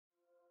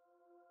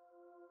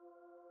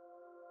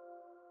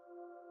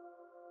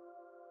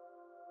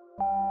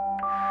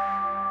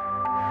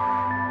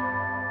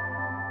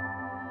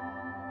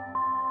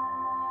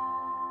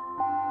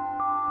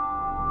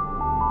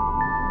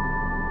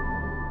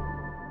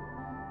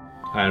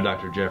Hi, I'm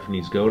Dr.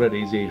 Jeffrey Goat at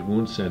AZH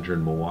Wound Center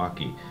in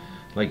Milwaukee.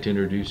 I'd like to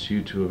introduce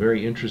you to a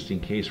very interesting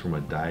case from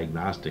a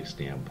diagnostic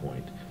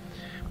standpoint.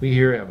 We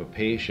here have a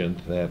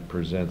patient that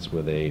presents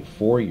with a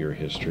 4-year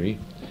history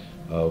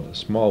of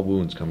small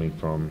wounds coming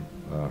from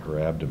her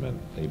abdomen.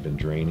 They've been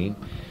draining.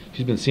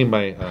 She's been seen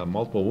by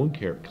multiple wound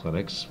care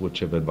clinics which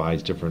have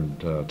advised different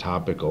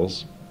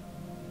topicals,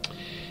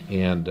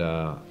 and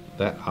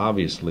that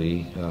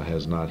obviously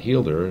has not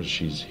healed her as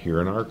she's here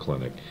in our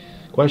clinic.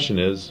 Question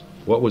is,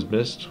 what was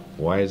missed?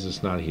 Why is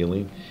this not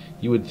healing?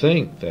 You would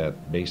think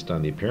that based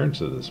on the appearance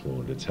of this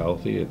wound, it's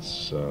healthy,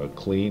 it's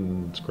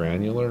clean, it's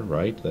granular,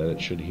 right? That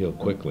it should heal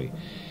quickly.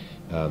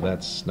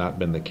 That's not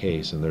been the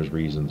case, and there's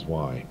reasons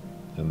why.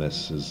 And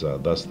this is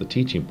thus the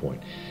teaching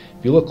point.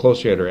 If you look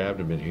closely at her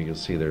abdomen here, you'll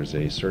see there's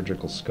a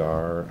surgical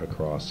scar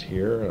across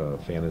here, a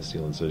fanning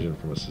steel incision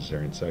from a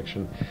cesarean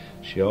section.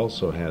 She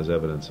also has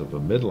evidence of a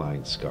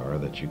midline scar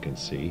that you can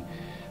see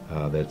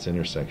that's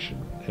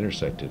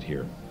intersected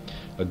here.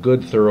 A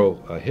good thorough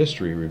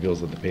history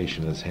reveals that the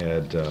patient has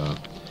had a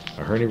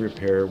hernia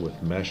repair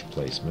with mesh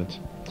placement,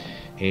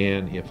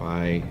 and if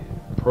I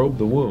probe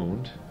the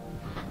wound,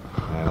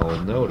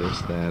 I'll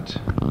notice that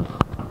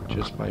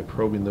just by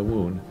probing the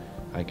wound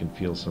I can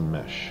feel some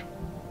mesh.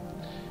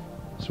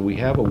 So we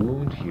have a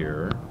wound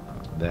here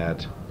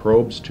that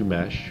probes to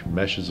mesh.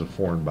 Mesh is a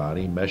foreign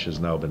body. Mesh has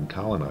now been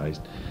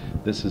colonized.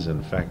 This is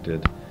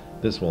infected.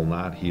 This will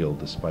not heal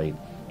despite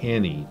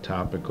any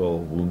topical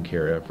wound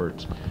care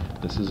efforts.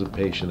 This is a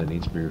patient that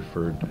needs to be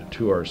referred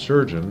to our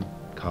surgeon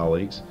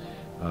colleagues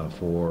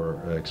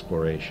for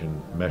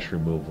exploration, mesh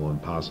removal,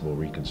 and possible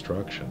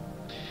reconstruction.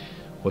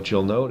 What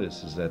you'll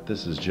notice is that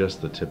this is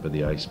just the tip of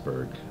the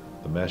iceberg.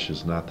 The mesh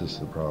is not the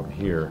problem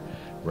here.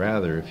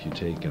 Rather, if you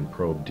take and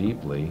probe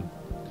deeply,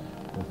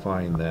 we'll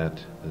find that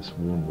this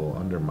wound will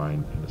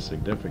undermine in a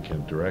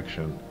significant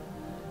direction.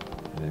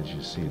 And as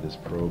you see, this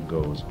probe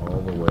goes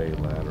all the way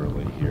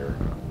laterally here.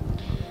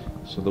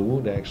 So the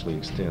wound actually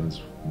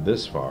extends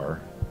this far,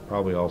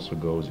 probably also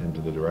goes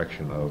into the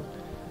direction of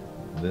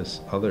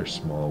this other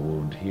small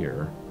wound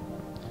here.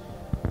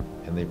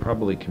 And they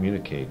probably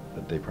communicate,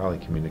 but they probably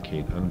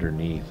communicate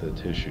underneath the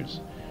tissues.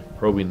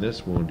 Probing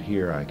this wound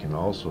here, I can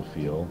also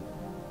feel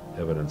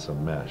evidence of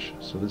mesh.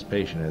 So this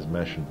patient has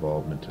mesh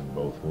involvement in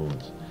both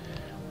wounds.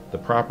 The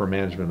proper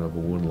management of a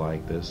wound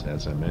like this,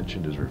 as I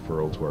mentioned, is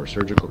referral to our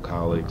surgical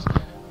colleagues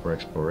for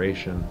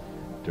exploration,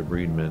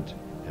 debridement,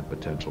 and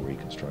potential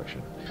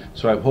reconstruction.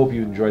 So I hope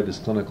you enjoyed this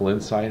clinical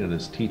insight and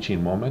this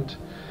teaching moment.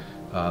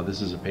 This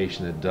is a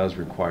patient that does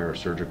require a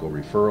surgical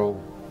referral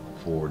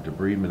for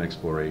debridement,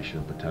 exploration,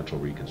 and potential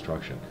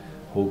reconstruction.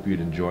 Hope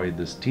you'd enjoyed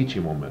this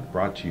teaching moment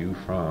brought to you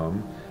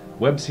from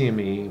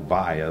WebCME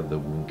via the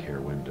wound care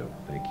window.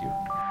 Thank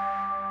you.